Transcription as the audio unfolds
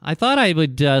I thought I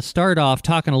would start off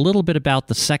talking a little bit about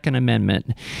the Second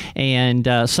Amendment. And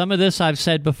some of this I've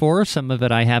said before, some of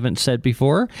it I haven't said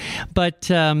before.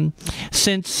 But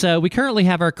since we currently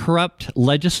have our corrupt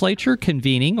legislature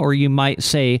convening, or you might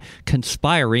say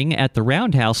conspiring, at the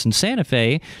Roundhouse in Santa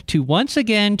Fe to once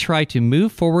again try to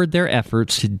move forward their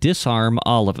efforts to disarm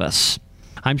all of us.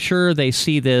 I'm sure they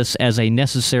see this as a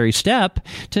necessary step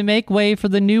to make way for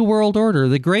the New World Order,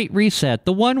 the Great Reset,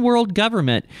 the One World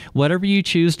Government, whatever you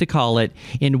choose to call it,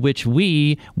 in which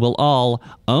we will all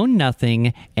own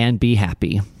nothing and be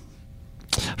happy.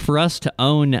 For us to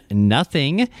own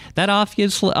nothing, that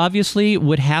obviously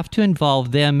would have to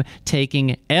involve them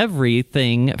taking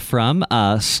everything from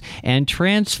us and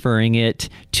transferring it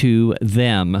to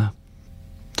them.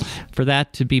 For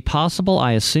that to be possible,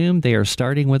 I assume they are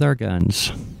starting with our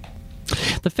guns.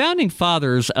 The founding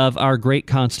fathers of our great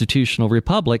constitutional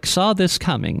republic saw this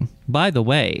coming. By the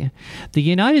way, the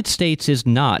United States is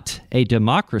not a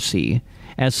democracy,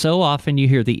 as so often you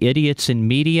hear the idiots in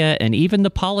media and even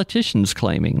the politicians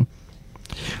claiming.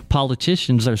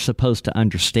 Politicians are supposed to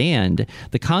understand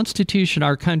the Constitution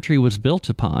our country was built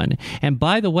upon. And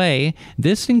by the way,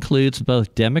 this includes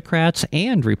both Democrats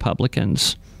and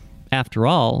Republicans. After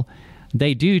all,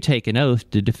 they do take an oath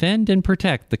to defend and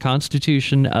protect the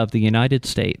Constitution of the United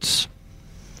States.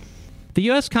 The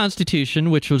U.S.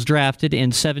 Constitution, which was drafted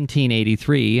in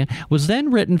 1783, was then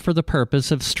written for the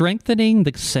purpose of strengthening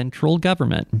the central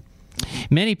government.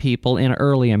 Many people in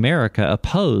early America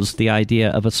opposed the idea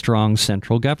of a strong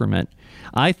central government.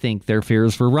 I think their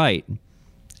fears were right,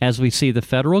 as we see the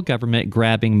federal government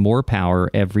grabbing more power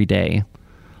every day,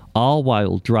 all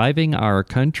while driving our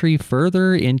country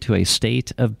further into a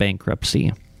state of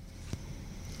bankruptcy.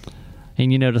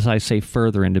 And you notice I say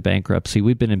further into bankruptcy.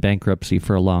 We've been in bankruptcy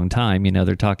for a long time. You know,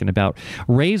 they're talking about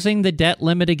raising the debt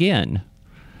limit again.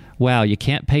 Wow, you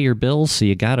can't pay your bills, so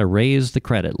you got to raise the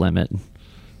credit limit.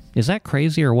 Is that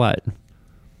crazy or what?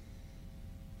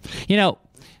 You know,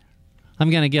 I'm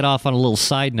going to get off on a little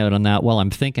side note on that while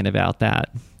I'm thinking about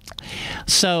that.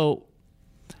 So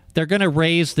they're going to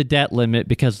raise the debt limit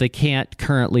because they can't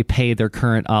currently pay their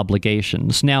current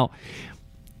obligations. Now,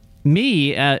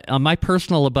 me, on my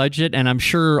personal budget, and I'm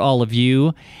sure all of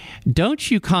you, don't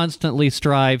you constantly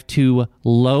strive to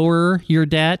lower your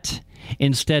debt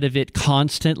instead of it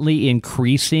constantly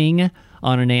increasing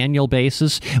on an annual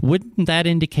basis? Wouldn't that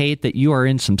indicate that you are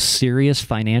in some serious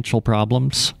financial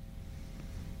problems?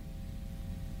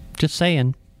 Just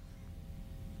saying.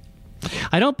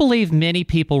 I don't believe many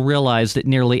people realize that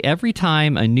nearly every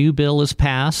time a new bill is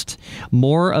passed,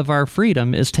 more of our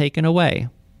freedom is taken away.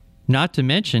 Not to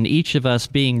mention each of us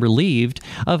being relieved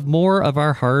of more of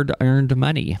our hard-earned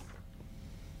money.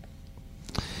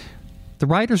 The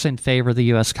writers in favor of the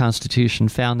U.S. Constitution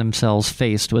found themselves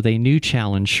faced with a new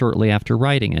challenge shortly after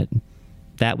writing it.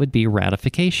 That would be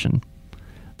ratification.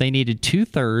 They needed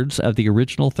 2/3 of the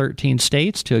original 13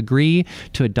 states to agree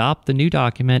to adopt the new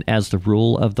document as the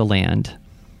rule of the land.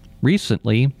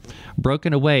 Recently,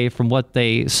 broken away from what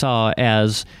they saw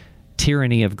as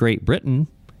tyranny of Great Britain,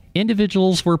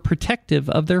 individuals were protective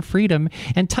of their freedom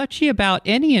and touchy about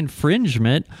any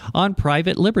infringement on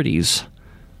private liberties.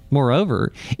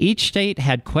 Moreover, each state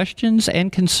had questions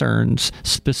and concerns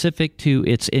specific to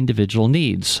its individual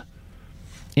needs,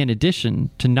 in addition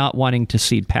to not wanting to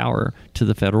cede power to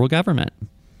the federal government.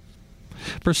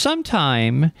 For some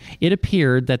time, it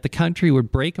appeared that the country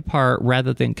would break apart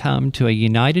rather than come to a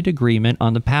united agreement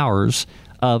on the powers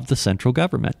of the central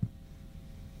government.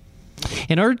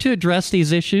 In order to address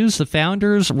these issues, the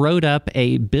founders wrote up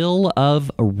a Bill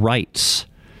of Rights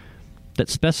that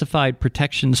specified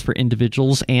protections for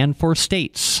individuals and for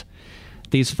states.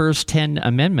 These first 10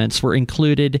 amendments were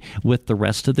included with the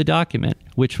rest of the document,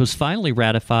 which was finally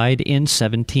ratified in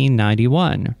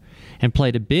 1791, and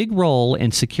played a big role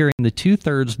in securing the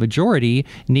 2/3 majority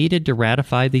needed to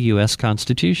ratify the U.S.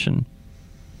 Constitution.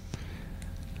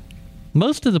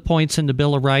 Most of the points in the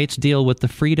Bill of Rights deal with the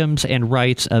freedoms and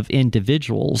rights of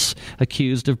individuals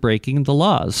accused of breaking the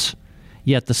laws.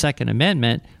 Yet the Second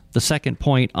Amendment, the second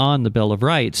point on the Bill of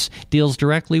Rights, deals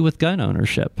directly with gun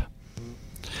ownership.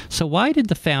 So why did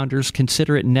the founders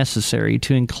consider it necessary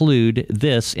to include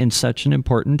this in such an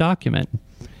important document?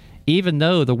 Even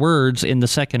though the words in the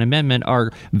Second Amendment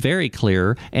are very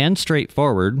clear and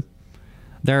straightforward,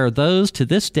 there are those to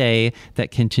this day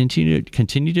that continue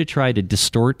to try to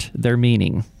distort their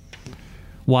meaning.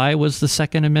 Why was the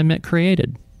Second Amendment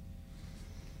created?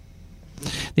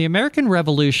 The American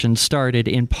Revolution started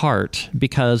in part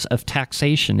because of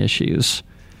taxation issues.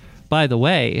 By the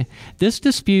way, this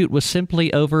dispute was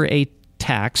simply over a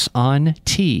tax on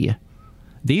tea.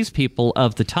 these people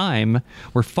of the time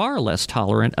were far less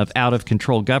tolerant of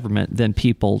out-of-control government than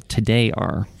people today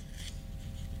are.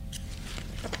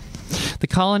 The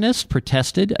colonists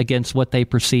protested against what they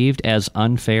perceived as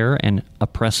unfair and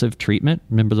oppressive treatment.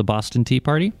 Remember the Boston Tea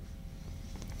Party?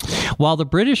 While the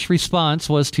British response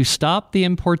was to stop the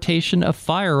importation of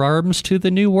firearms to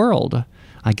the New World.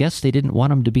 I guess they didn't want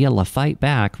them to be able to fight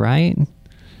back, right?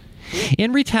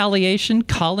 In retaliation,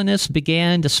 colonists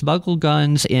began to smuggle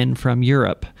guns in from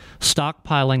Europe,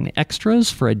 stockpiling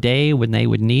extras for a day when they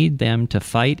would need them to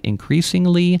fight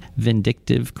increasingly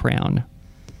vindictive crown.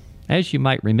 As you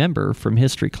might remember from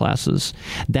history classes,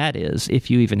 that is, if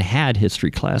you even had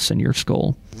history class in your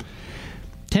school.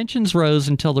 Tensions rose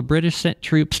until the British sent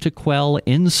troops to quell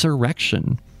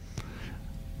insurrection.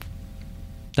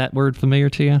 That word familiar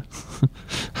to you?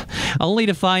 Only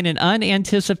to find an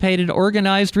unanticipated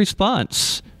organized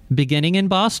response. Beginning in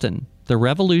Boston, the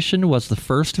revolution was the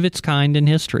first of its kind in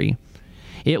history.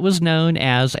 It was known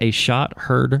as a shot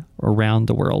heard around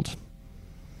the world.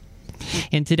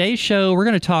 In today's show, we're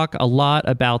going to talk a lot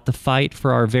about the fight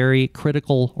for our very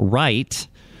critical right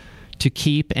to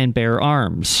keep and bear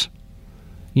arms.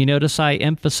 You notice I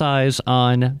emphasize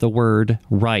on the word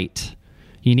right.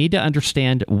 You need to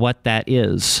understand what that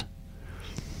is.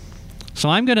 So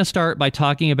I'm going to start by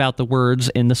talking about the words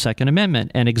in the Second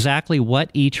Amendment and exactly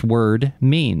what each word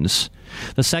means.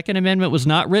 The Second Amendment was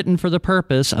not written for the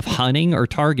purpose of hunting or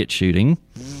target shooting,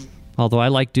 although I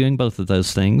like doing both of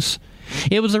those things.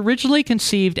 It was originally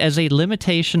conceived as a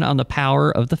limitation on the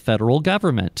power of the federal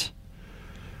government.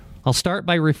 I'll start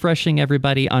by refreshing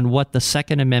everybody on what the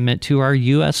Second Amendment to our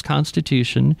U.S.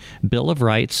 Constitution, Bill of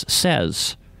Rights,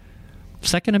 says.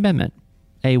 Second Amendment,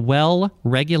 a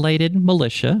well-regulated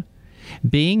militia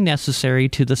being necessary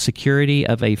to the security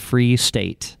of a free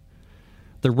state.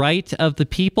 The right of the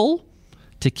people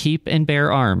to keep and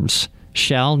bear arms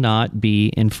shall not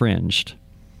be infringed.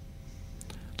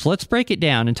 So let's break it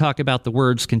down and talk about the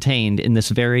words contained in this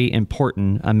very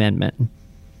important amendment.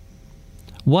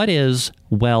 What is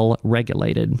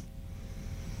well-regulated?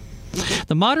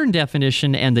 The modern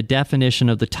definition and the definition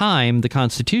of the time the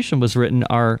Constitution was written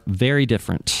are very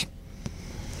different.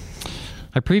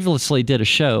 I previously did a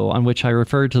show on which I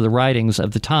referred to the writings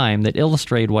of the time that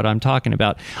illustrate what I'm talking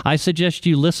about. I suggest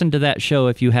you listen to that show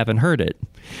if you haven't heard it,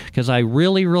 because I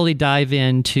really dive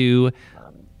into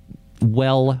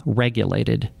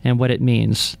well-regulated and what it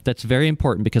means. That's very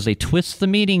important because they twist the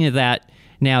meaning of that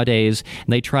nowadays,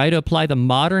 and they try to apply the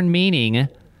modern meaning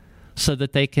so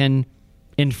that they can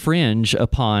infringe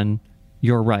upon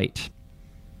your right.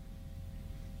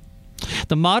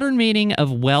 The modern meaning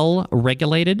of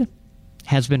well-regulated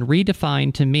has been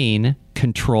redefined to mean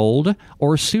controlled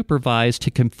or supervised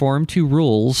to conform to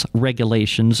rules,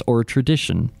 regulations, or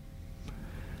tradition.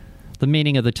 The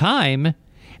meaning of the time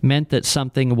meant that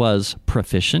something was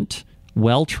proficient,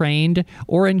 well-trained,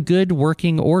 or in good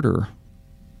working order.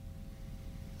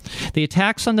 The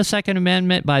attacks on the Second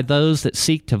Amendment by those that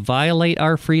seek to violate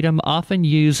our freedom often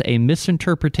use a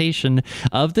misinterpretation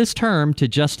of this term to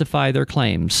justify their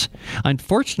claims.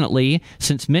 Unfortunately,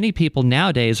 since many people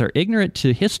nowadays are ignorant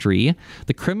to history,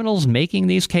 the criminals making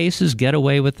these cases get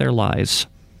away with their lies.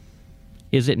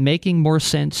 Is it making more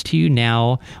sense to you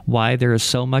now why there is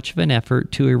so much of an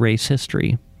effort to erase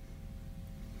history?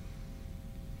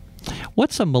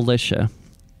 What's a militia?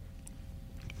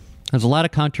 There's a lot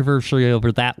of controversy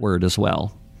over that word as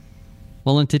well.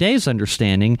 Well, in today's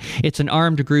understanding, it's an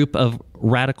armed group of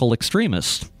radical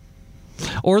extremists.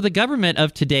 Or the government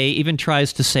of today even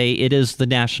tries to say it is the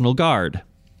National Guard.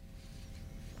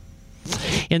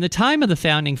 In the time of the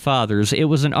Founding Fathers, it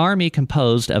was an army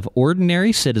composed of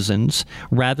ordinary citizens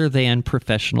rather than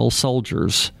professional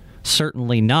soldiers,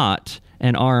 certainly not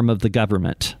an arm of the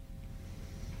government.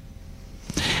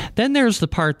 Then there's the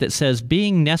part that says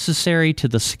being necessary to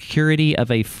the security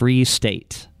of a free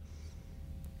state.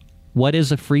 What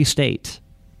is a free state?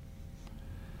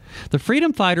 The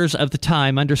freedom fighters of the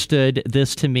time understood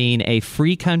this to mean a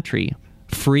free country,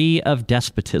 free of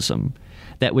despotism,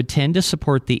 that would tend to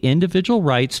support the individual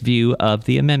rights view of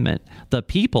the amendment. The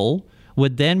people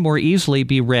would then more easily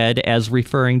be read as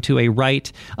referring to a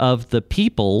right of the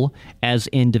people as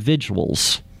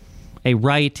individuals. A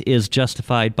right is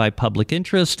justified by public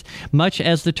interest, much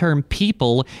as the term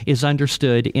people is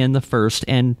understood in the First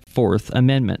and Fourth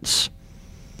Amendments.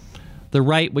 The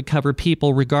right would cover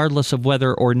people regardless of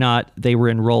whether or not they were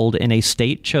enrolled in a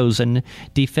state-chosen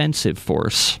defensive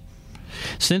force,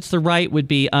 since the right would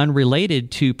be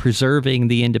unrelated to preserving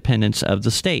the independence of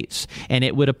the states, and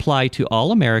it would apply to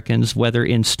all Americans, whether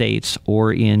in states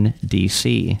or in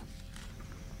D.C.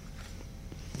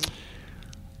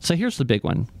 So here's the big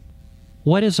one.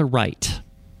 What is a right?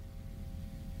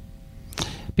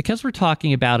 Because we're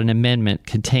talking about an amendment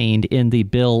contained in the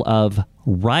Bill of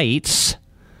Rights,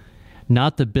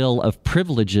 not the Bill of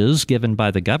Privileges given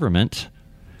by the government,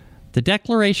 the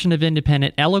Declaration of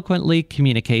Independence eloquently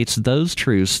communicates those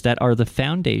truths that are the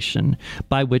foundation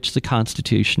by which the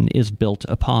Constitution is built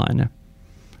upon.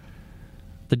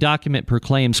 The document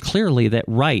proclaims clearly that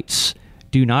rights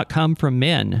do not come from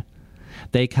men.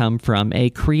 They come from a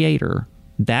creator.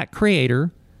 That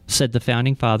creator, said the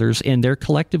Founding Fathers in their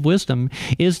collective wisdom,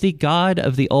 is the God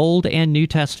of the Old and New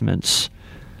Testaments.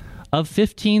 Of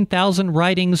 15,000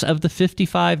 writings of the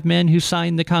 55 men who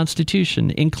signed the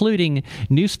Constitution, including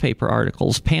newspaper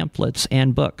articles, pamphlets,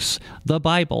 and books, the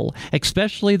Bible,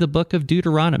 especially the book of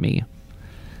Deuteronomy,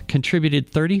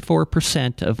 contributed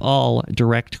 34% of all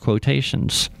direct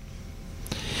quotations.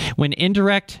 When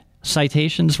indirect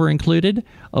citations were included,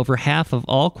 over half of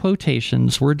all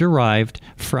quotations were derived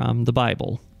from the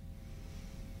Bible.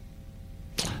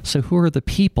 So who are the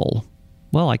people?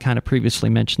 Well, I kind of previously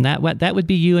mentioned that. That would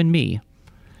be you and me,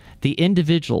 the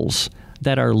individuals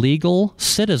that are legal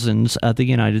citizens of the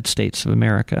United States of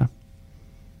America.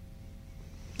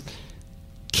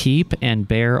 Keep and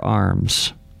bear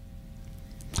arms.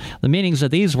 The meanings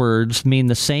of these words mean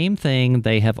the same thing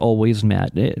they have always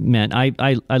meant.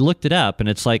 I looked it up, and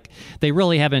it's like they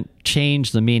really haven't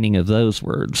changed the meaning of those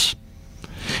words.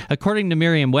 According to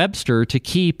Merriam-Webster, to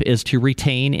keep is to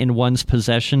retain in one's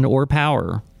possession or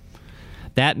power.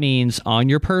 That means on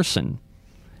your person,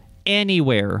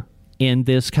 anywhere in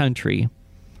this country,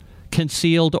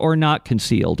 concealed or not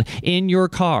concealed, in your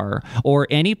car, or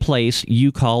any place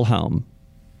you call home.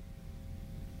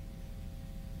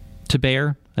 To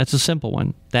bear, that's a simple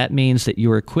one. That means that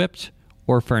you are equipped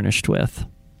or furnished with.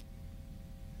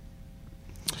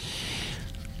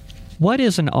 What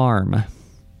is an arm?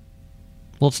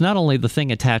 Well, it's not only the thing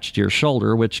attached to your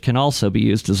shoulder, which can also be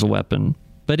used as a weapon,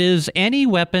 but is any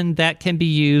weapon that can be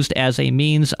used as a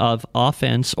means of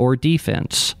offense or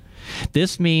defense.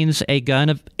 This means a gun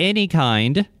of any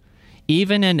kind,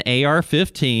 even an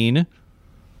AR-15,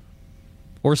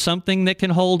 or something that can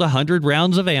hold 100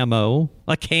 rounds of ammo,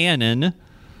 a cannon,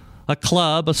 a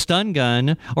club, a stun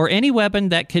gun, or any weapon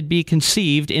that could be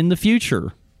conceived in the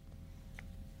future.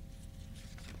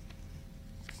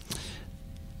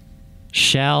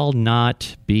 Shall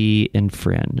not be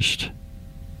infringed.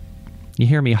 You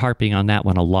hear me harping on that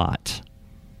one a lot.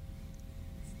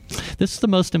 This is the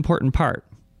most important part.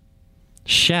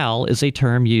 Shall is a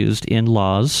term used in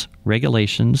laws,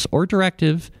 regulations, or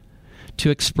directive to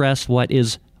express what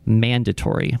is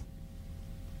mandatory.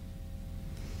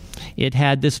 It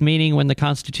had this meaning when the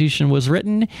Constitution was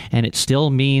written, and it still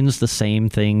means the same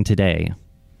thing today.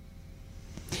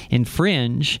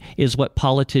 Infringe is what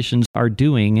politicians are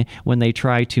doing when they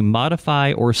try to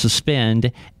modify or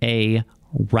suspend a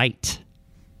right.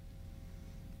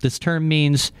 This term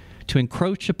means to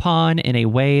encroach upon in a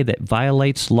way that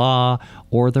violates law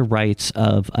or the rights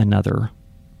of another.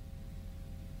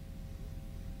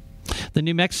 The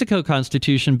New Mexico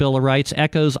Constitution Bill of Rights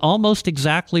echoes almost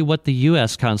exactly what the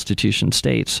U.S. Constitution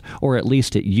states, or at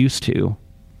least it used to.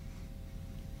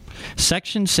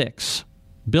 Section 6,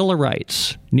 Bill of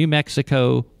Rights, New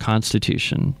Mexico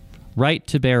Constitution, right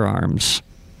to bear arms.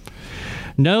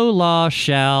 No law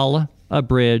shall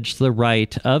abridge the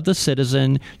right of the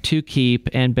citizen to keep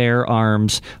and bear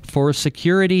arms for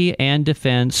security and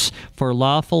defense, for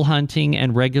lawful hunting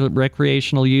and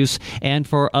recreational use, and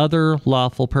for other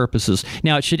lawful purposes.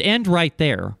 Now, it should end right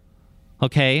there,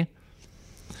 okay?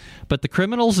 But the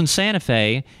criminals in Santa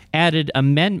Fe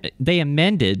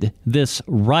amended this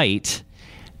right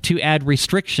to add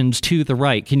restrictions to the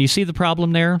right. Can you see the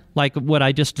problem there, like what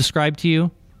I just described to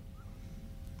you?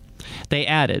 They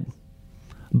added,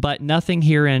 but nothing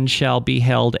herein shall be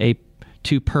held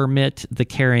to permit the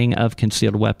carrying of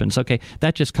concealed weapons. Okay,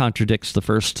 that just contradicts the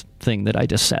first thing that I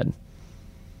just said.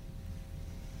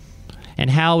 And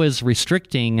how is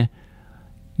restricting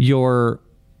your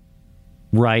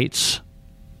rights,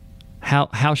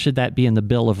 how should that be in the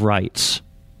Bill of Rights?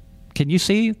 Can you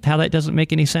see how that doesn't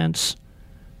make any sense?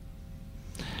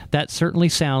 That certainly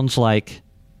sounds like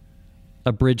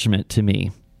abridgment to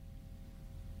me.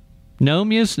 No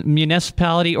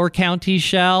municipality or county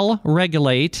shall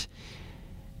regulate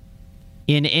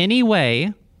in any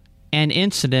way an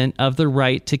incident of the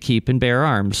right to keep and bear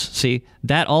arms. See,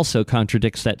 that also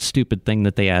contradicts that stupid thing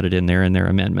that they added in their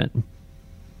amendment.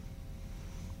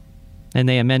 And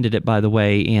they amended it, by the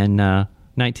way, in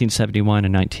 1971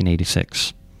 and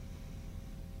 1986.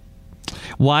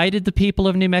 Why did the people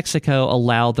of New Mexico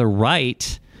allow the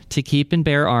right to keep and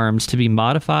bear arms to be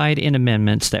modified in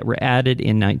amendments that were added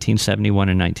in 1971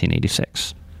 and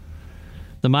 1986.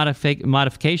 The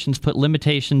modifications put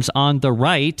limitations on the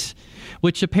right,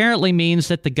 which apparently means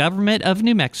that the government of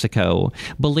New Mexico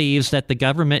believes that the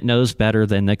government knows better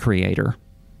than the creator.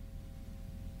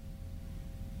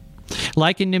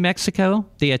 Like in New Mexico,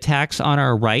 the attacks on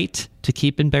our right to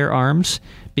keep and bear arms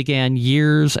began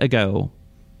years ago.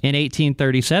 In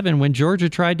 1837, when Georgia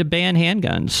tried to ban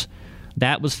handguns,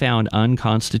 that was found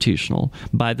unconstitutional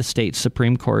by the state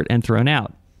Supreme Court and thrown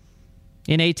out.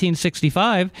 In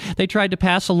 1865, they tried to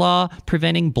pass a law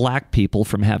preventing black people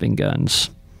from having guns.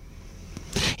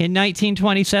 In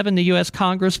 1927, the U.S.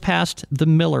 Congress passed the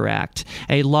Miller Act,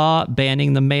 a law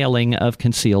banning the mailing of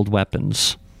concealed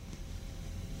weapons.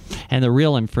 And the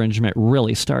real infringement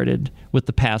really started with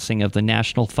the passing of the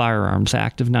National Firearms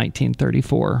Act of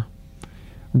 1934,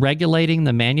 regulating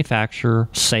the manufacture,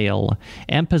 sale,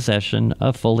 and possession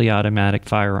of fully automatic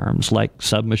firearms like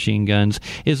submachine guns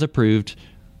is approved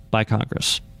by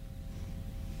Congress.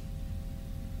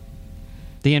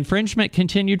 The infringement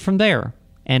continued from there,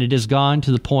 and it has gone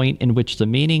to the point in which the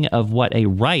meaning of what a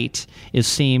right is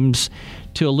seems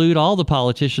to elude all the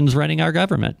politicians running our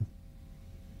government.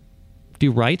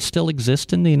 Do rights still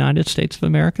exist in the United States of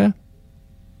America?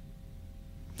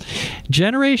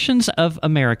 Generations of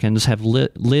Americans have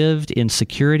lived in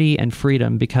security and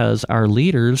freedom because our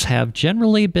leaders have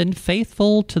generally been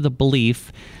faithful to the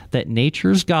belief that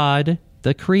nature's God,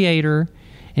 the Creator,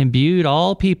 imbued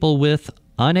all people with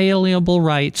unalienable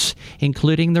rights,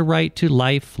 including the right to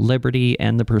life, liberty,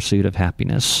 and the pursuit of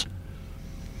happiness.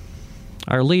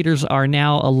 Our leaders are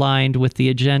now aligned with the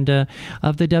agenda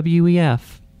of the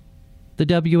WEF, the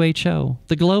WHO,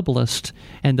 the globalists,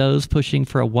 and those pushing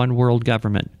for a one-world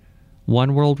government,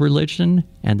 one-world religion,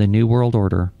 and the New World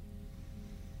Order.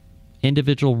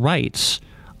 Individual rights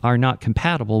are not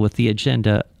compatible with the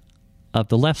agenda of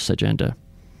the left's agenda.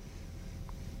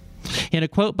 In a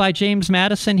quote by James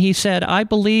Madison, he said, "I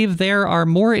believe there are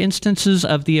more instances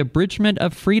of the abridgment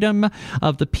of freedom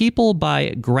of the people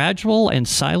by gradual and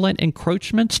silent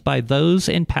encroachments by those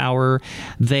in power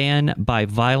than by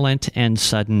violent and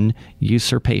sudden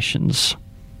usurpations."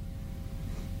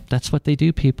 That's what they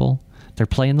do, people. They're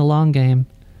playing the long game.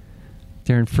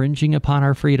 They're infringing upon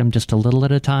our freedom just a little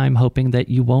at a time, hoping that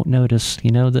you won't notice. You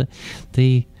know,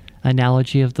 the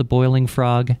analogy of the boiling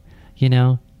frog, you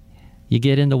know, you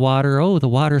get in the water, oh, the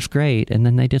water's great, and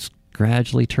then they just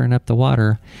gradually turn up the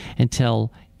water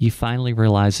until you finally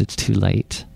realize it's too late.